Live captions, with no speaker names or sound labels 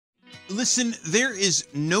Listen, there is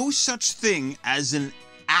no such thing as an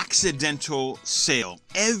accidental sale.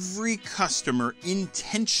 Every customer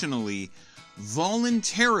intentionally,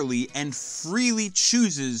 voluntarily, and freely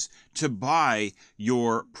chooses to buy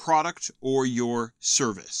your product or your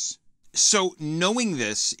service. So knowing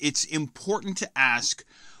this, it's important to ask,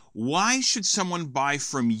 why should someone buy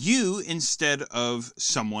from you instead of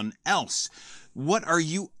someone else? What are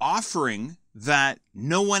you offering that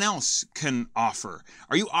no one else can offer?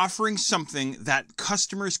 Are you offering something that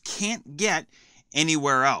customers can't get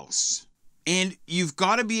anywhere else? And you've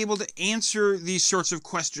got to be able to answer these sorts of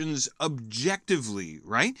questions objectively,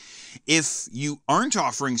 right? If you aren't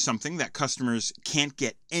offering something that customers can't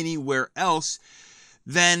get anywhere else,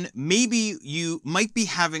 then maybe you might be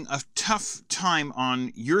having a tough time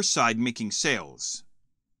on your side making sales.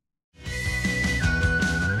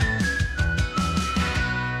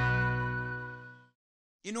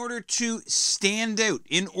 In order to stand out,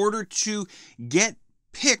 in order to get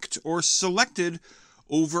picked or selected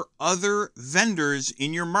over other vendors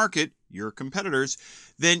in your market, your competitors,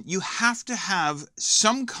 then you have to have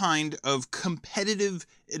some kind of competitive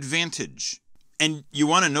advantage. And you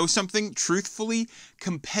want to know something? Truthfully,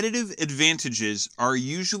 competitive advantages are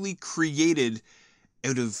usually created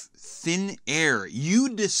out of thin air.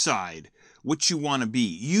 You decide what you want to be.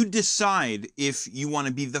 You decide if you want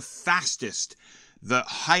to be the fastest, the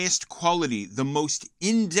highest quality, the most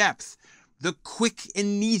in-depth, the quick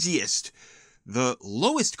and easiest, the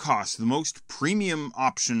lowest cost, the most premium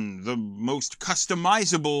option, the most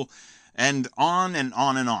customizable, and on and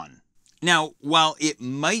on and on. Now, while it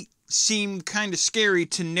might seem kind of scary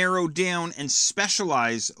to narrow down and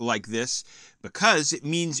specialize like this because it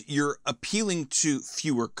means you're appealing to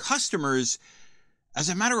fewer customers, as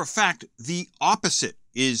a matter of fact, the opposite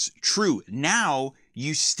is true. Now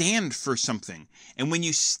you stand for something. And when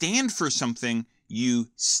you stand for something, you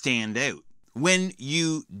stand out. When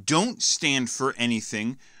you don't stand for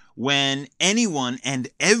anything, when anyone and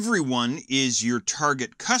everyone is your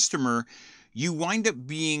target customer, you wind up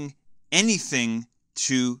being anything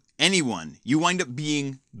to anyone. You wind up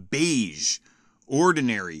being beige,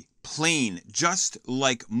 ordinary, plain, just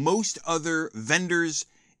like most other vendors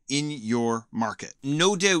in your market.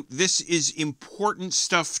 No doubt this is important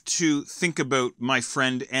stuff to think about, my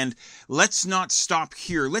friend, and let's not stop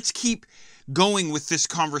here. Let's keep going with this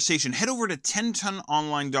conversation. Head over to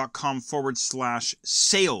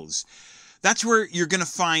 10tononline.com/sales. That's where you're going to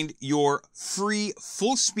find your free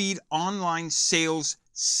full-speed online sales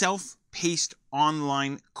self-paced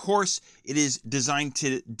online course. It is designed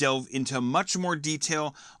to delve into much more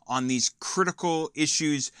detail on these critical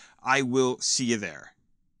issues. I will see you there.